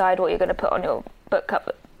like decide what you're going to put on your book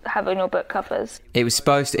cover. Have on your book covers. It was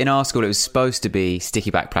supposed to, in our school, it was supposed to be sticky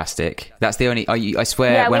back plastic. That's the only, I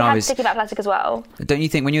swear, yeah, when we I had was... sticky back plastic as well. Don't you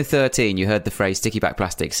think when you were 13, you heard the phrase sticky back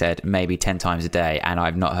plastic said maybe 10 times a day, and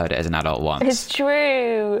I've not heard it as an adult once. It's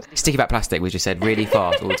true. Sticky back plastic was just said really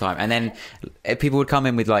fast all the time. And then people would come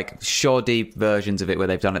in with like shoddy versions of it where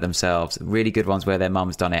they've done it themselves, really good ones where their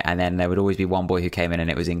mum's done it, and then there would always be one boy who came in and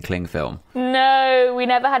it was in cling film. No, we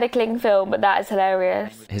never had a cling film, but that is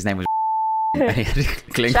hilarious. His name was and he had a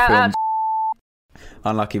cling Shout film. out.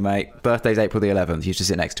 Unlucky, mate. Birthday's April the 11th. You used to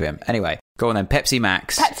sit next to him. Anyway, go on then. Pepsi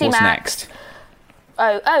Max. What's next?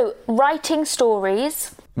 Oh, writing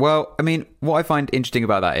stories. Well, I mean, what I find interesting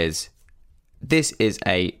about that is this is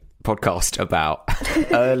a podcast about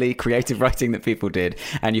early creative writing that people did,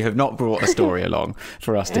 and you have not brought a story along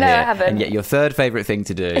for us to hear. No, I haven't. And yet your third favourite thing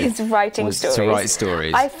to do is writing stories. To write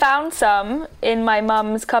stories. I found some in my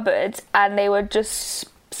mum's cupboard, and they were just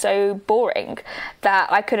so boring that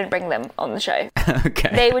I couldn't bring them on the show.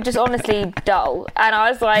 Okay. They were just honestly dull, and I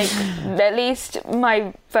was like, at least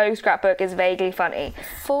my Vogue scrapbook is vaguely funny.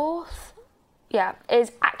 Fourth,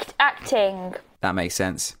 is acting. That makes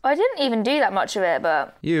sense. I didn't even do that much of it,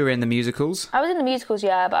 but... You were in the musicals? I was in the musicals,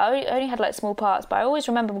 yeah, but I only had like small parts, but I always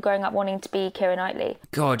remember growing up wanting to be Keira Knightley.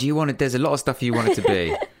 God, there's a lot of stuff you wanted to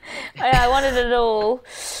be. I wanted it all.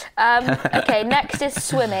 Okay, next is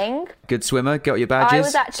swimming. Good swimmer, got your badges? I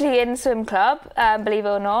was actually in swim club, believe it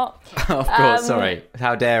or not. Of course, sorry.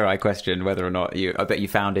 How dare I question whether or not I bet you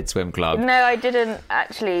founded swim club. No, I didn't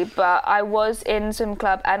actually, but I was in swim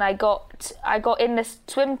club, and I got in the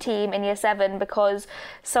swim team in year 7 because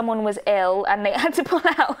someone was ill and they had to pull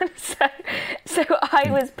out. So I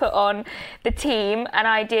was put on the team, and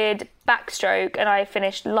I did backstroke, and I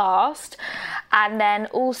finished last, and then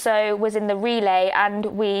also was in the relay, and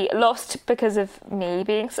we lost because of me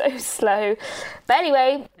being so slow. But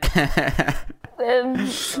anyway,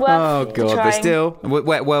 oh god, but still,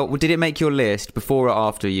 well, did it make your list before or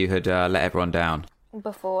after you had let everyone down?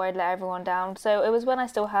 Before I'd let everyone down, so it was when I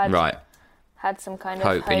still had some kind of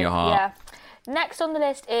hope in your heart. Yeah. Next on the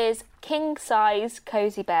list is king size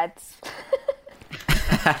cozy beds.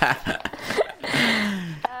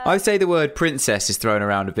 I would say the word princess is thrown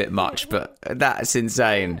around a bit much, but that's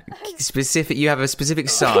insane. You have a specific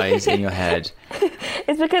size in your head.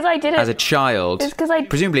 It's because I didn't... As a child. It's because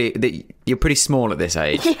presumably, you're pretty small at this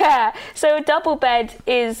age. Yeah, so a double bed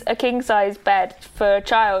is a king-size bed for a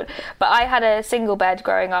child. But I had a single bed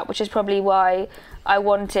growing up, which is probably why I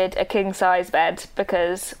wanted a king-size bed,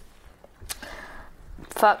 because...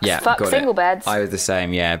 Fuck single beds. I was the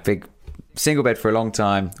same, yeah. Big single bed for a long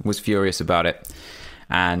time, was furious about it.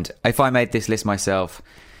 And if I made this list myself,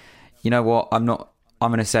 you know what? I'm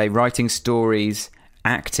going to say writing stories,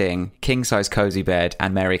 acting, king-size cozy bed,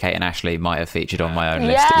 and Mary-Kate and Ashley might have featured on my own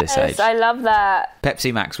list at this age. Yes, I love that.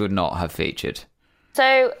 Pepsi Max would not have featured.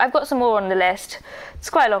 So I've got some more on the list. It's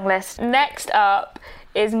quite a long list. Next up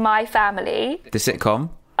is My Family. The sitcom?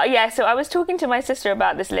 Yeah, so I was talking to my sister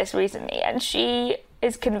about this list recently, and she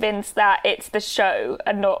is convinced that it's the show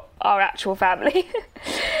and not our actual family.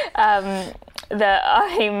 that are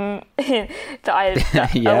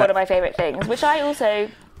one of my favourite things, which I also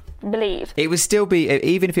believe. It would still be,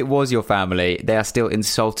 even if it was your family, they are still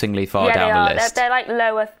insultingly far down the list. They're like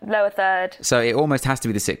lower third. So it almost has to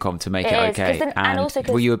be the sitcom to make it okay. And also,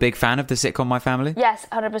 were you a big fan of the sitcom My Family? Yes,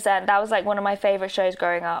 100%. That was like one of my favourite shows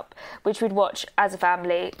growing up, which we'd watch as a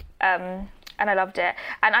family. And I loved it.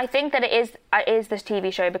 And I think that it is this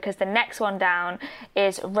TV show because the next one down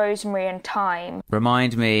is Rosemary and Thyme.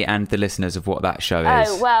 Remind me and the listeners of what that show is.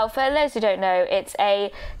 Oh, well, for those who don't know, it's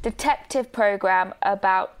a detective programme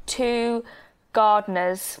about two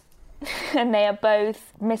gardeners. And they are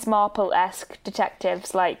both Miss Marple-esque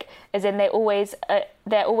detectives, like, as in they're always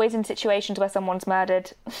in situations where someone's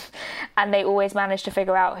murdered, and they always manage to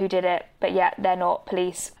figure out who did it, but yet they're not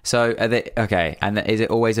police. So are they okay? And is it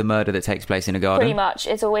always a murder that takes place in a garden? Pretty much,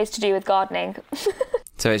 it's always to do with gardening.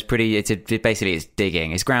 So it's basically it's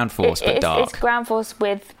digging. It's ground force, but dark. It's ground force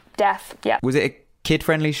with death. Yeah. Was it a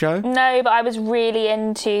kid-friendly show? No, but I was really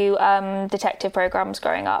into detective programs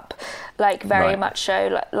growing up, like very much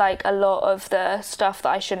so. Like a lot of the stuff that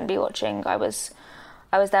I shouldn't be watching, I was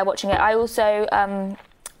there watching it. I also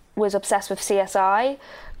was obsessed with CSI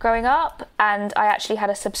growing up, and I actually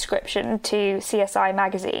had a subscription to CSI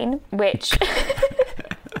magazine, which.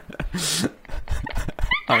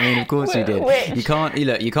 I mean, of course you did. You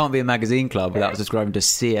can't be a magazine club without subscribing to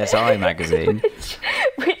CSI magazine.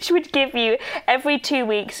 Which would give you, every 2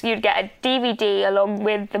 weeks, you'd get a DVD along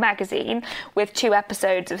with the magazine with 2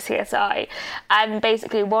 episodes of CSI. And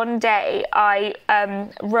basically one day I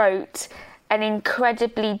wrote an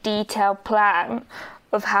incredibly detailed plan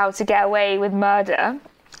of how to get away with murder.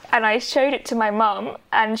 And I showed it to my mum,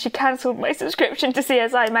 and she cancelled my subscription to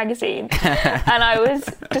CSI magazine. And I was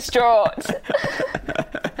distraught.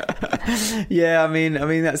 Yeah, I mean,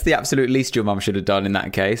 that's the absolute least your mum should have done in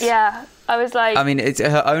that case. Yeah, I was like... I mean, it's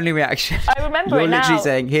her only reaction. I remember You're it now. literally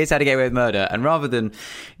saying, here's how to get away with murder. And rather than,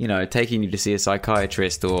 taking you to see a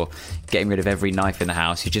psychiatrist or getting rid of every knife in the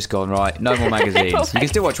house, you've just gone, right, no more magazines. You can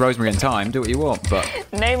still watch Rosemary and Thyme, do what you want, but...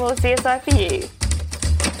 No more CSI for you.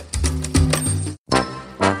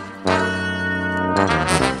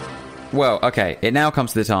 Well, okay, it now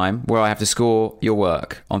comes to the time where I have to score your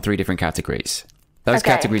work on 3 different categories. Those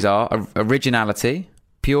categories are originality,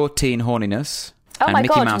 pure teen horniness, and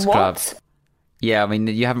Mickey Mouse Club. Yeah, I mean,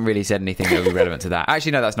 you haven't really said anything that would be relevant to that.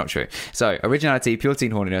 Actually, no, that's not true. So, originality, pure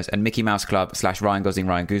teen horniness, and Mickey Mouse Club / Ryan Gosling,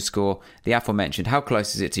 Ryan Goose score. The aforementioned, how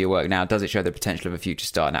close is it to your work now? Does it show the potential of a future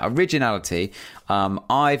star? Now, originality,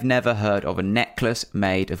 I've never heard of a necklace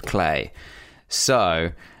made of clay.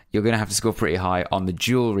 So... you're going to have to score pretty high on the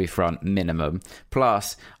jewellery front minimum.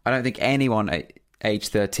 Plus, I don't think anyone at age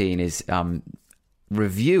 13 is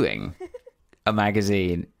reviewing a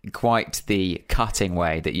magazine quite the cutting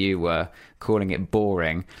way that you were, calling it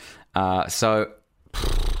boring. And some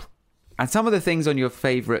of the things on your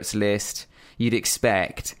favourites list you'd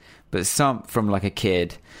expect, but some from like a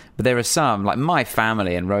kid. But there are some, like My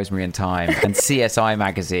Family and Rosemary and Thyme and CSI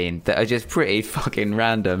magazine, that are just pretty fucking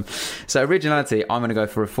random. So originality, I'm going to go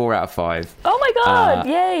for a 4 out of 5. Oh my God,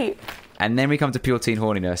 yay. And then we come to pure teen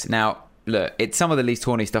horniness. Now, look, it's some of the least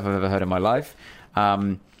horny stuff I've ever heard in my life.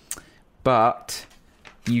 But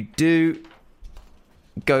you do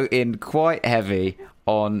go in quite heavy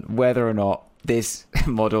on whether or not this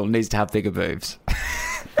model needs to have bigger boobs.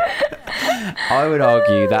 I would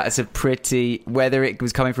argue that's a pretty, whether it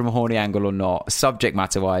was coming from a horny angle or not, subject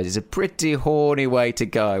matter wise, is a pretty horny way to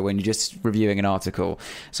go when you're just reviewing an article.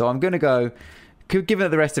 So I'm going to go, given that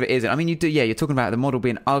the rest of it isn't. I mean, you're talking about the model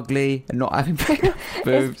being ugly and not having big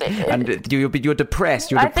boobs, and you're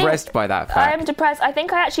depressed. You're depressed by that fact. I am depressed. I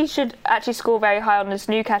think I should score very high on this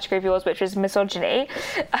new category of yours, which is misogyny.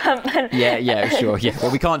 Yeah, sure. Yeah,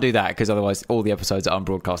 well, we can't do that because otherwise all the episodes are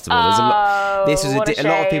unbroadcastable. This was a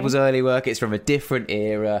lot of people's early work. It's from a different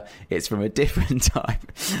era. It's from a different time,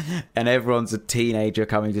 and everyone's a teenager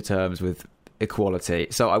coming to terms with equality.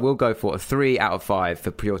 So I will go for a 3 out of 5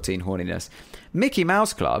 for pure teen horniness. Mickey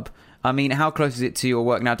Mouse Club, I mean, how close is it to your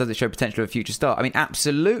work now? Does it show potential of a future star? I mean,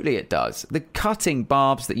 absolutely it does. The cutting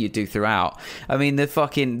barbs that you do throughout, I mean,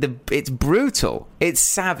 it's brutal. It's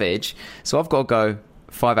savage. So I've got to go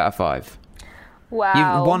 5 out of 5.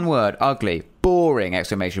 Wow. One word, ugly, boring, !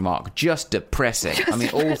 Just depressing. I mean,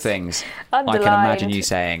 all things I can imagine you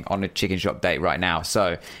saying on a chicken shop date right now.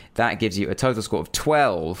 So that gives you a total score of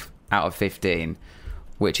 12 out of 15.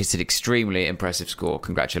 which is an extremely impressive score.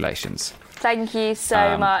 Congratulations. Thank you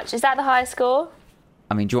so much. Is that the highest score?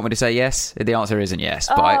 I mean, do you want me to say yes? The answer isn't yes.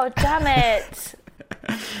 Damn it.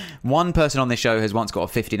 One person on this show has once got a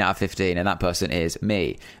 15 out of 15, and that person is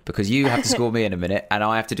me, because you have to score me in a minute and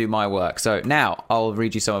I have to do my work. So now I'll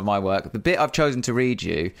read you some of my work. The bit I've chosen to read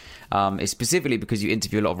you is specifically because you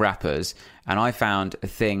interview a lot of rappers, and I found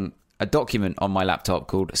a document on my laptop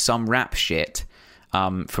called Some Rap Shit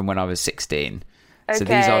from when I was 16. Okay. So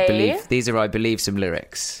these are, I believe, some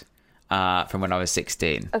lyrics from when I was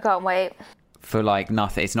 16. I can't wait. For like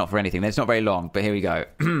nothing. It's not for anything. It's not very long, but here we go.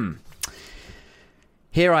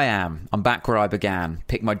 Here I am. I'm back where I began.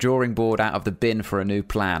 Pick my drawing board out of the bin for a new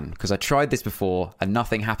plan. Because I tried this before and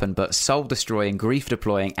nothing happened but soul-destroying,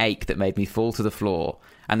 grief-deploying ache that made me fall to the floor.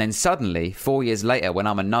 And then suddenly, 4 years later, when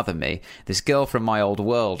I'm another me, this girl from my old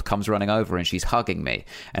world comes running over and she's hugging me.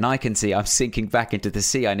 And I can see I'm sinking back into the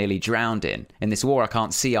sea I nearly drowned in. In this war, I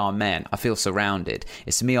can't see our men. I feel surrounded.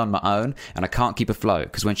 It's me on my own, and I can't keep afloat,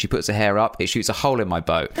 because when she puts her hair up, it shoots a hole in my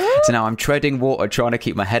boat. So now I'm treading water, trying to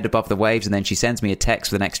keep my head above the waves, and then she sends me a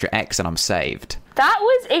text with an extra X, and I'm saved. That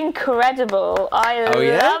was incredible. I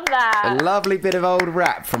love that. A lovely bit of old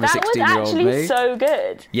rap from a 16-year-old me. That was actually so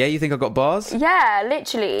good. Yeah, you think I got bars? Yeah,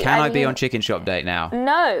 literally. Can I be on Chicken Shop Date now?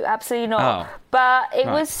 No, absolutely not. Oh. But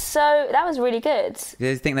that was really good. Do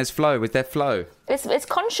you think there's flow? Was there flow? It's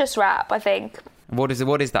conscious rap, I think. What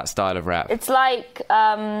is that style of rap? It's like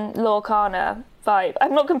Lorcana vibe.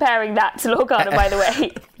 I'm not comparing that to Lorcana, by the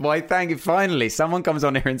way. Why, thank you. Finally, someone comes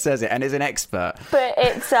on here and says it and is an expert. But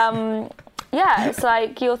it's, yeah, it's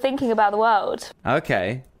like you're thinking about the world.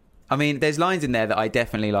 Okay. I mean, there's lines in there that I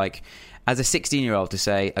definitely like. As a 16-year-old to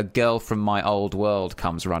say, a girl from my old world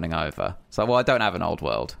comes running over. It's like, well, I don't have an old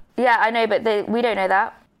world. Yeah, I know, but we don't know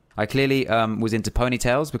that. I clearly was into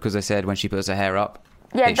ponytails because I said when she puts her hair up,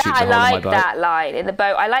 yeah, it shoots a I hole in my like boat. that line in the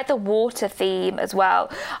boat. I like the water theme as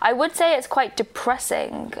well. I would say it's quite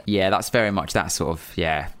depressing. Yeah, that's very much that sort of,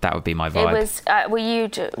 that would be my vibe. It was. Were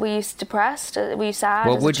you depressed? Were you sad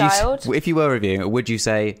as a child? If you were reviewing it, would you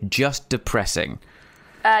say just depressing?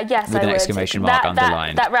 Yes, with I an would. exclamation mark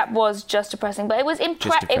underlined. That rap was just depressing, but it was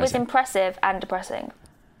impressive and depressing.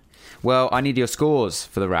 Well, I need your scores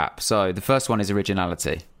for the rap. So the first one is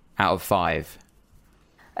originality, out of 5.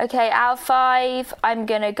 Okay, out of 5, I'm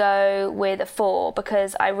going to go with a 4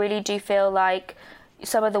 because I really do feel like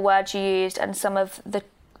some of the words you used and some of the...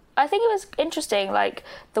 I think it was interesting, like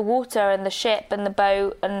the water and the ship and the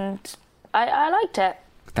boat, and I liked it.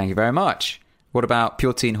 Thank you very much. What about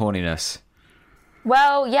pure teen horniness?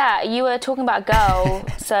 Well, yeah, you were talking about a girl,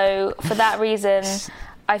 so for that reason,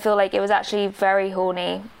 I feel like it was actually very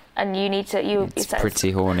horny. And you need to... It's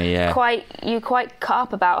pretty horny, yeah. You quite cut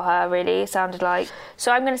up about her, really, it sounded like.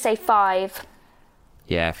 So I'm going to say 5.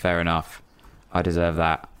 Yeah, fair enough. I deserve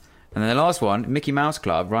that. And then the last one, Mickey Mouse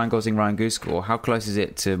Club, Ryan Gosling, Ryan Goose score. How close is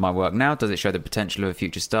it to my work now? Does it show the potential of a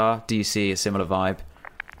future star? Do you see a similar vibe?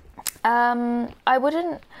 I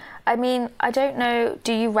wouldn't... I mean, I don't know.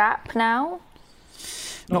 Do you rap now?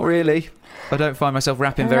 Not really. I don't find myself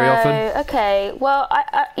rapping very often. Okay. Well,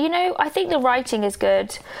 I think the writing is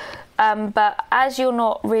good, but as you're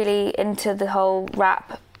not really into the whole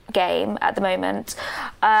rap game at the moment,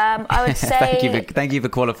 I would say... thank you for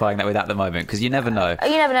qualifying that with at the moment, because you never know.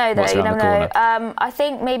 You never know, though. You never know. Corner. I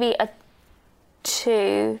think maybe a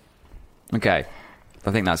 2. Okay.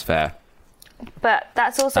 I think that's fair. But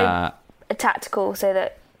that's also a tactical, so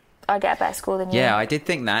that I get a better score than you. Yeah, I did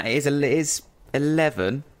think that. It is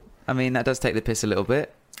 11. I mean, that does take the piss a little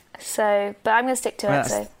bit. So, but I'm going to stick to it.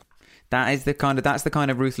 So that's the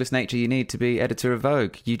kind of ruthless nature you need to be editor of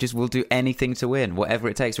Vogue. You just will do anything to win, whatever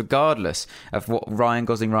it takes, regardless of what Ryan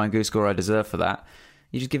Gosling, Ryan Goose score I deserve for that.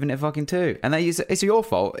 You're just giving it a fucking 2. And it's your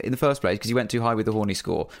fault in the first place because you went too high with the horny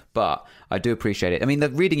score. But I do appreciate it. I mean,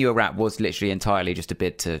 reading you a rap was literally entirely just a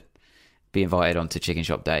bid to be invited onto Chicken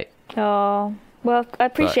Shop Date. Oh, well, I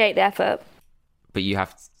appreciate the effort. But you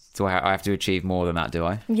have... So I have to achieve more than that, do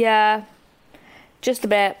I? Yeah, just a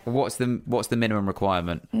bit. What's the minimum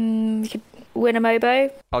requirement? You could win a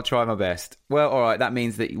Mobo. I'll try my best. Well, all right. That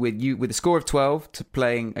means that with a score of 12 to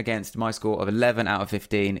playing against my score of 11 out of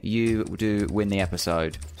 15, you do win the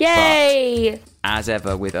episode. Yay! But, as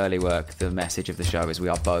ever with early work, the message of the show is we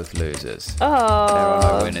are both losers. Oh, there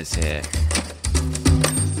are no winners here.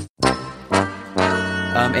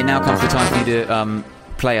 It now comes the time for you to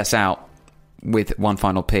play us out with one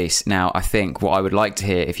final piece. Now, I think what I would like to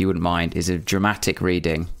hear, if you wouldn't mind, is a dramatic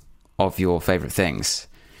reading of your favourite things.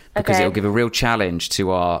 Because it'll give a real challenge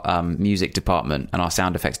to our music department and our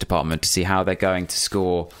sound effects department to see how they're going to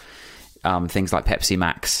score things like Pepsi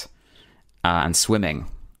Max and swimming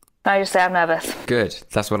I just say I'm nervous. Good.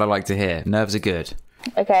 That's what I like to hear. Nerves are good.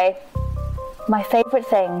 Okay. My favourite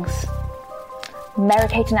things.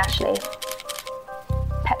 Mary-Kate and Ashley.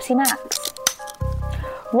 Pepsi Max.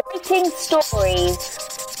 Writing stories.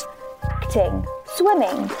 Acting.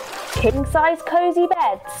 Swimming. King-size cosy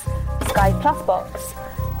beds. Sky Plus box.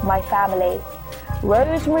 My family.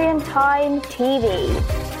 Rosemary and Thyme TV.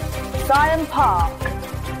 Scion Park.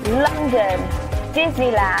 London.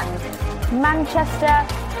 Disneyland. Manchester.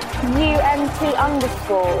 UNT_.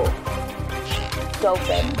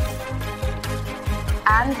 Dolphins.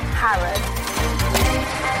 And Harrods.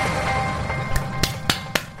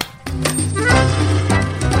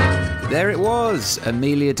 There it was,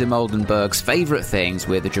 Amelia Dimoldenberg's favourite things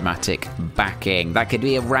with a dramatic backing. That could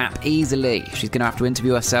be a wrap easily. She's going to have to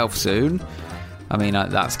interview herself soon. I mean,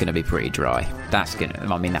 that's going to be pretty dry. That's going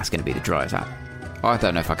to be the driest app. I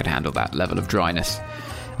don't know if I could handle that level of dryness.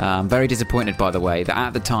 I'm very disappointed, by the way, that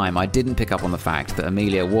at the time I didn't pick up on the fact that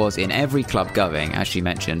Amelia was in every club going, as she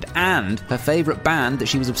mentioned, and her favourite band that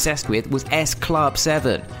she was obsessed with was S Club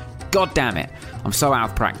 7. God damn it. I'm so out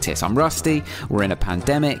of practice. I'm rusty. We're in a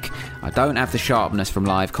pandemic. I don't have the sharpness from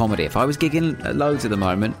live comedy. If I was gigging loads at the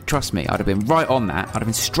moment, trust me, I'd have been right on that. I'd have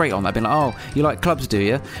been straight on that. I'd been like, oh, you like clubs, do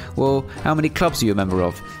you? Well, how many clubs are you a member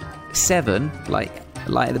of? 7. Like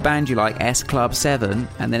the band you like, S Club 7.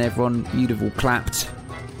 And then everyone, you'd have all clapped.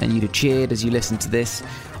 And you'd have cheered as you listened to this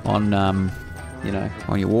on, on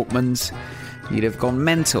your Walkmans. You'd have gone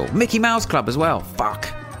mental. Mickey Mouse Club as well.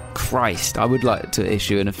 Fuck. Christ. I would like to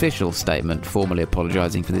issue an official statement formally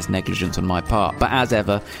apologising for this negligence on my part. But as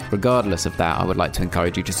ever, regardless of that, I would like to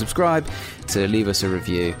encourage you to subscribe, to leave us a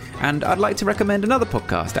review. And I'd like to recommend another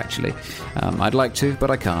podcast, actually. I'd like to, but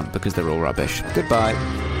I can't because they're all rubbish. Goodbye.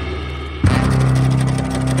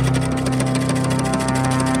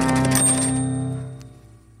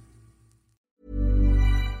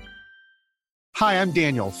 Hi, I'm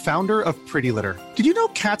Daniel, founder of Pretty Litter. Did you know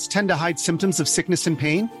cats tend to hide symptoms of sickness and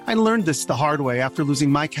pain? I learned this the hard way after losing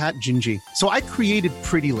my cat, Gingy. So I created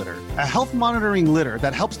Pretty Litter, a health monitoring litter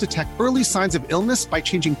that helps detect early signs of illness by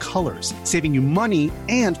changing colors, saving you money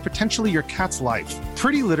and potentially your cat's life.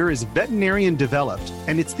 Pretty Litter is veterinarian developed,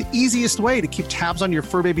 and it's the easiest way to keep tabs on your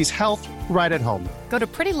fur baby's health right at home. Go to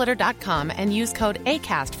prettylitter.com and use code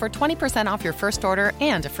ACAST for 20% off your first order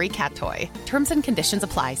and a free cat toy. Terms and conditions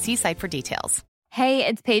apply. See site for details. Hey,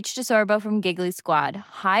 it's Paige DeSorbo from Giggly Squad.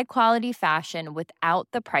 High quality fashion without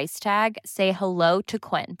the price tag. Say hello to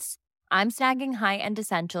Quince. I'm snagging high-end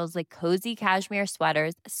essentials like cozy cashmere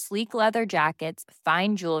sweaters, sleek leather jackets,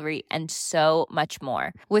 fine jewelry, and so much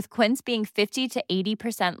more. With Quince being 50 to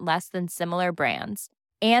 80% less than similar brands.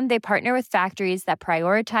 And they partner with factories that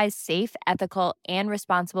prioritize safe, ethical, and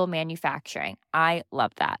responsible manufacturing. I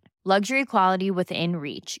love that. Luxury quality within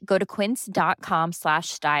reach. Go to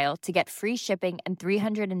quince.com/style to get free shipping and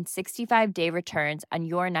 365-day returns on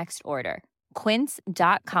your next order.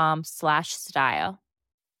 Quince.com/style.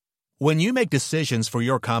 When you make decisions for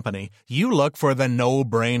your company, you look for the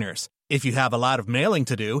no-brainers. If you have a lot of mailing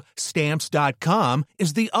to do, Stamps.com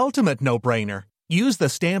is the ultimate no-brainer. Use the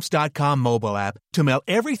Stamps.com mobile app to mail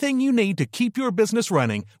everything you need to keep your business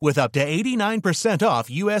running with up to 89%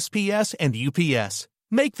 off USPS and UPS.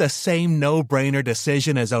 Make the same no-brainer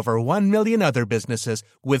decision as over 1 million other businesses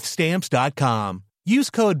with Stamps.com. Use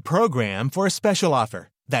code PROGRAM for a special offer.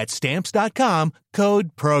 That's Stamps.com,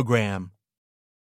 code PROGRAM.